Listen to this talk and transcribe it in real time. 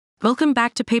Welcome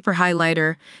back to Paper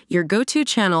Highlighter, your go-to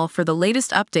channel for the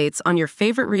latest updates on your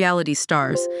favorite reality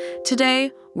stars.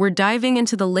 Today, we're diving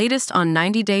into the latest on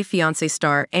 90 Day Fiancé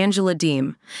star Angela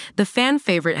Deem. The fan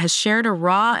favorite has shared a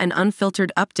raw and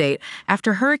unfiltered update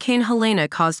after Hurricane Helene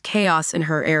caused chaos in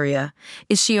her area.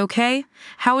 Is she okay?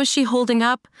 How is she holding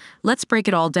up? Let's break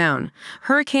it all down.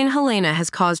 Hurricane Helene has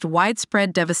caused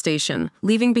widespread devastation,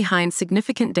 leaving behind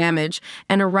significant damage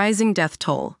and a rising death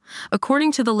toll.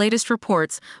 According to the latest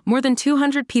reports, more than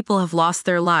 200 people have lost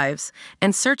their lives,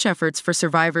 and search efforts for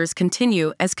survivors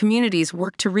continue as communities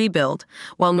work to rebuild.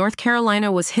 While North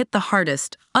Carolina was hit the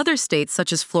hardest, other states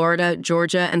such as Florida,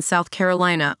 Georgia, and South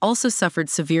Carolina also suffered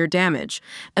severe damage.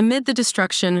 Amid the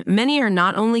destruction, many are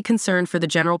not only concerned for the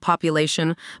general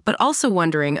population, but also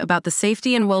wondering about the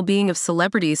safety and well-being of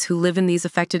celebrities who live in these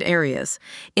affected areas.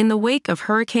 In the wake of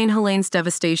Hurricane Helene's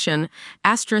devastation,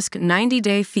 90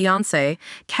 Day Fiancé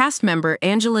cast member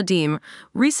Angela Deem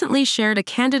recently shared a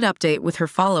candid update with her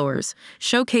followers,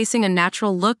 showcasing a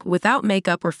natural look without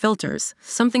makeup or filters,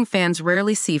 something fans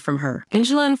rarely see from her.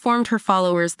 Angela informed her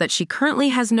followers that she currently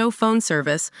has no phone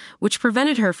service, which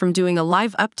prevented her from doing a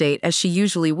live update as she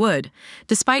usually would.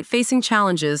 Despite facing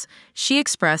challenges, she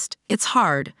expressed, "It's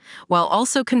hard," while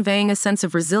also conveying a sense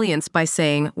of resilience by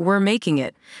saying, "We're making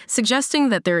it," suggesting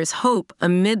that there is hope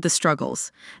amid the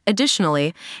struggles.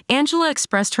 Additionally, Angela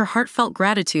expressed her heartfelt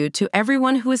gratitude to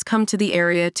everyone who has come to the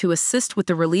area to assist with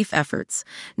the relief efforts.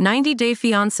 90 Day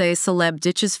Fiancé celeb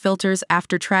ditches filters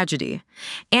after tragedy.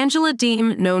 Angela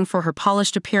Deem, known for her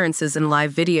polished appearances in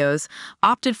live videos,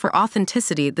 opted for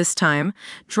authenticity this time,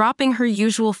 dropping her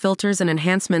usual filters and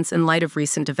enhancements in light of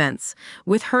recent events.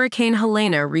 With Hurricane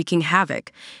Helene wreaking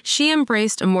havoc, she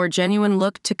embraced a more genuine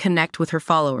look to connect with her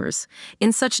followers.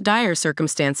 In such dire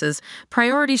circumstances,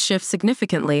 priorities shift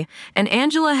significantly, and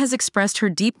Angela has expressed her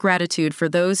deep gratitude for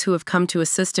those who have come to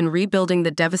assist in rebuilding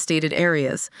the devastated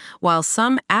areas. While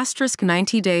some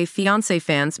 90 Day Fiancé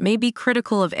fans may be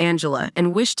critical of Angela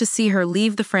and wish to see her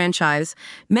leave the franchise,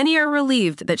 many are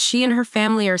relieved that she and her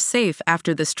family are safe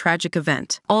after this tragic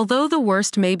event. Although the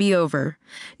worst may be over,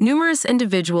 numerous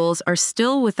individuals are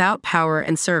still without power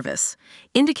and service,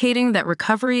 indicating that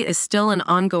recovery is still an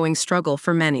ongoing struggle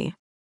for many.